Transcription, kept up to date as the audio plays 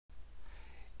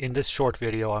In this short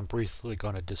video, I'm briefly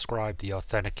going to describe the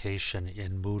authentication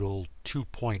in Moodle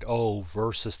 2.0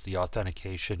 versus the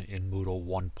authentication in Moodle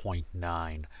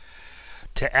 1.9.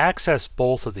 To access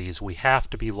both of these, we have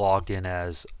to be logged in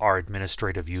as our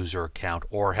administrative user account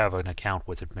or have an account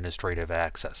with administrative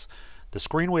access. The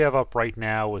screen we have up right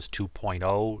now is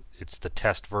 2.0. It's the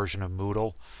test version of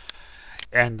Moodle.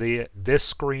 And this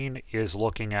screen is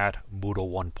looking at Moodle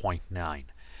 1.9.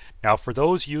 Now, for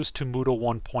those used to Moodle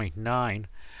 1.9,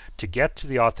 to get to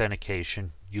the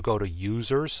authentication, you go to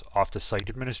Users off the Site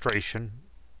Administration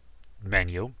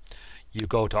menu, you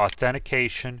go to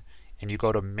Authentication, and you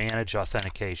go to Manage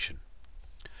Authentication.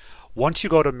 Once you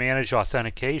go to Manage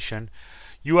Authentication,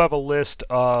 you have a list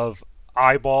of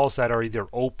eyeballs that are either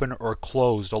open or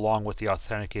closed along with the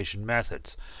authentication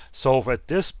methods. So at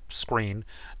this screen,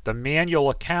 the manual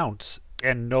accounts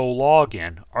and no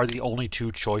login are the only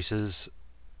two choices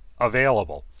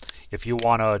available. If you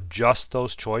want to adjust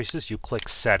those choices, you click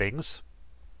Settings,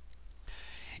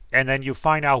 and then you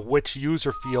find out which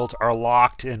user fields are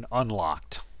locked and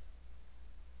unlocked.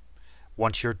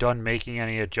 Once you're done making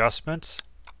any adjustments,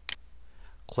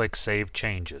 click Save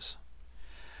Changes.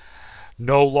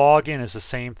 No login is the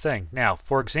same thing. Now,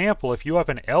 for example, if you have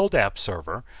an LDAP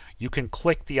server, you can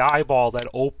click the eyeball that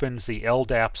opens the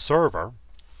LDAP server,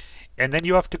 and then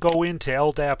you have to go into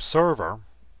LDAP server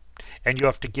and you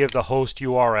have to give the host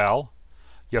URL.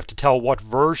 You have to tell what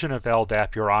version of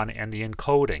LDAP you're on and the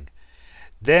encoding.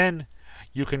 Then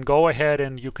you can go ahead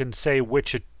and you can say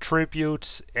which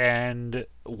attributes and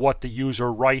what the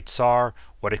user rights are,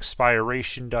 what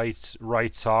expiration dates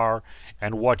rights are,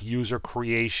 and what user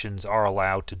creations are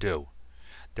allowed to do.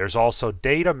 There's also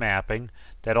data mapping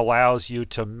that allows you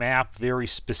to map very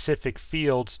specific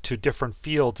fields to different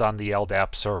fields on the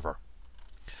LDAP server.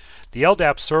 The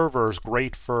LDAP server is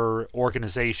great for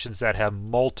organizations that have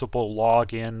multiple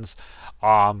logins.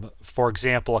 For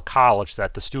example, a college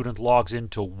that the student logs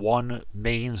into one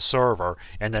main server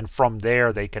and then from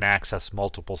there they can access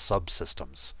multiple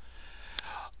subsystems.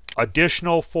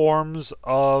 Additional forms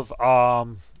of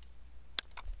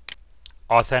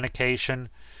authentication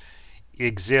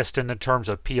exist in the terms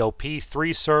of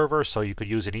POP3 server, so you could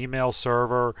use an email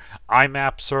server,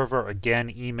 IMAP server, again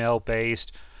email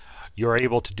based. You're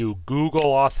able to do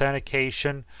Google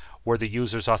authentication where the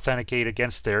users authenticate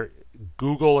against their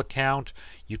Google account.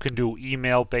 You can do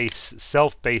email-based,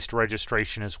 self-based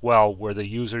registration as well where the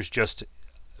users just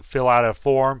fill out a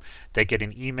form, they get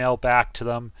an email back to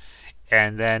them,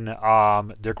 and then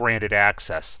they're granted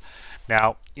access.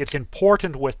 Now, it's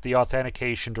important with the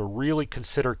authentication to really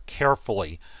consider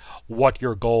carefully what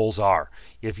your goals are.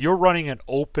 If you're running an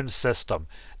open system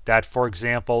that, for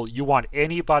example, you want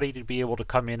anybody to be able to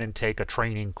come in and take a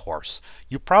training course,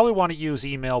 you probably want to use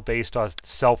email-based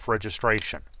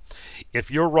self-registration.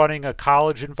 If you're running a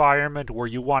college environment where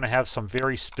you want to have some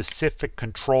very specific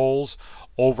controls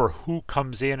over who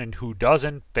comes in and who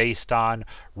doesn't based on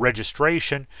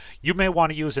registration, you may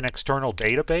want to use an external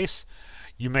database.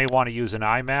 You may want to use an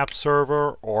IMAP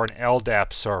server or an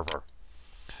LDAP server.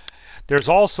 There's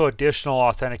also additional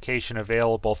authentication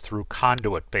available through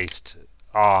conduit-based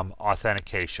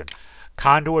authentication.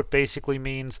 Conduit basically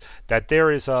means that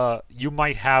you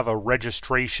might have a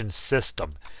registration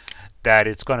system that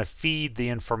it's going to feed the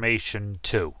information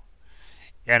to.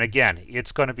 And again,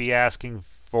 it's going to be asking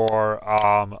for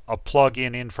a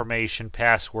plugin information,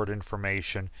 password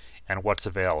information, and what's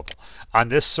available. On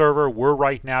this server, we're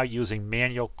right now using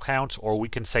manual accounts, or we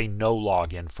can say no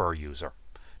login for a user.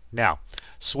 Now,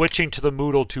 switching to the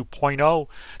Moodle 2.0,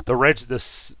 the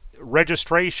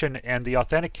registration and the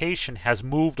authentication has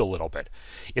moved a little bit.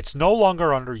 It's no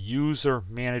longer under user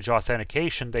manage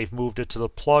authentication, they've moved it to the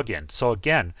plugin. So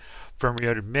again, from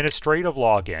your administrative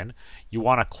login, you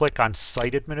want to click on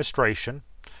Site Administration,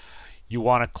 you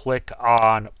want to click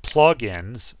on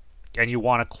Plugins, and you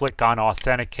want to click on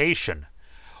Authentication.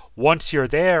 Once you're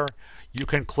there, you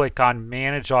can click on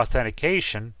Manage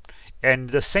Authentication,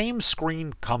 and the same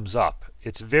screen comes up.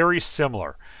 It's very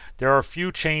similar. There are a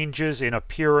few changes in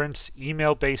appearance.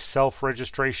 Email-based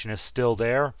self-registration is still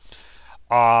there.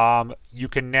 You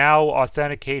can now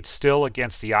authenticate still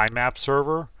against the IMAP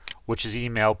server, which is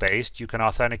email-based. You can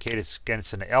authenticate it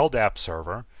against an LDAP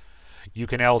server. You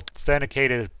can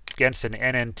authenticate it against an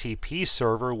NNTP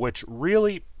server, which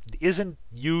really isn't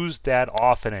used that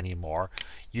often anymore.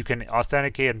 You can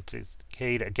authenticate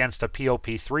against a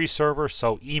POP3 server,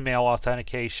 so email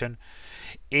authentication.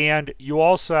 And you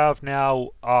also have now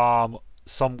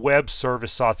some web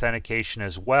service authentication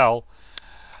as well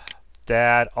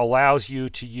that allows you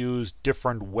to use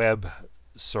different web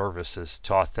services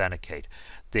to authenticate.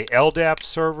 The LDAP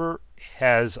server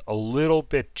has a little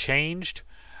bit changed.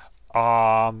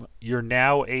 you're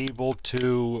now able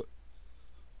to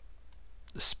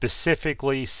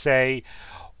specifically say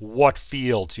what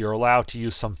fields. You're allowed to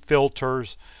use some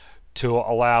filters to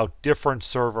allow different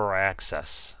server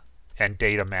access, and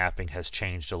data mapping has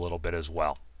changed a little bit as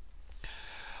well.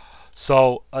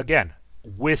 So again,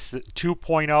 with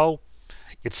 2.0,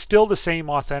 it's still the same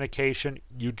authentication.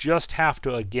 You just have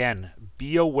to, again,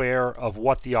 be aware of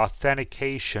what the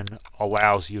authentication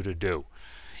allows you to do.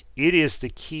 It is the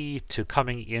key to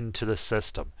coming into the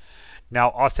system. Now,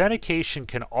 authentication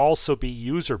can also be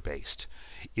user-based.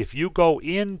 If you go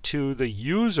into the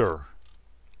user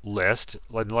list,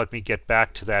 let me get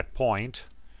back to that point.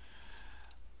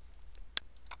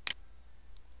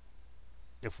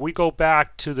 If we go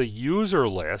back to the user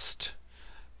list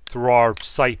through our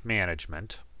site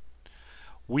management,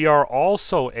 we are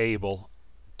also able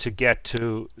to get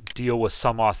to deal with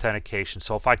some authentication.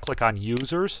 So if I click on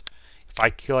users, if I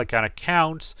click on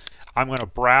accounts, I'm going to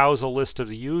browse a list of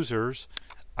the users.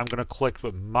 I'm going to click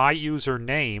with my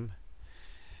username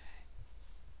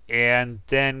and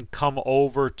then come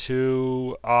over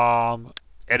to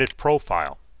edit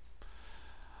profile.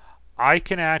 I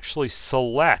can actually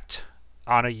select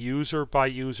on a user by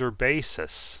user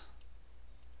basis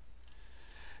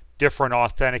different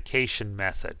authentication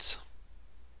methods.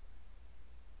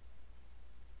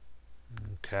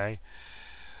 Okay.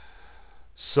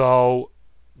 So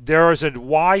there is a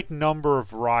wide number of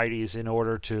varieties in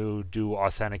order to do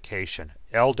authentication.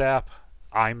 LDAP,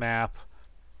 IMAP,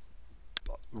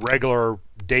 regular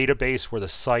database where the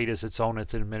site is its own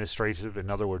administrative, in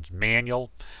other words,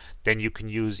 manual. Then you can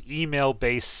use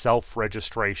email-based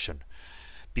self-registration.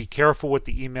 Be careful with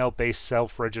the email-based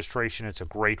self-registration. It's a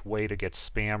great way to get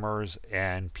spammers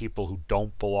and people who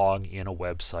don't belong in a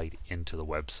website into the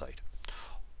website.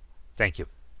 Thank you.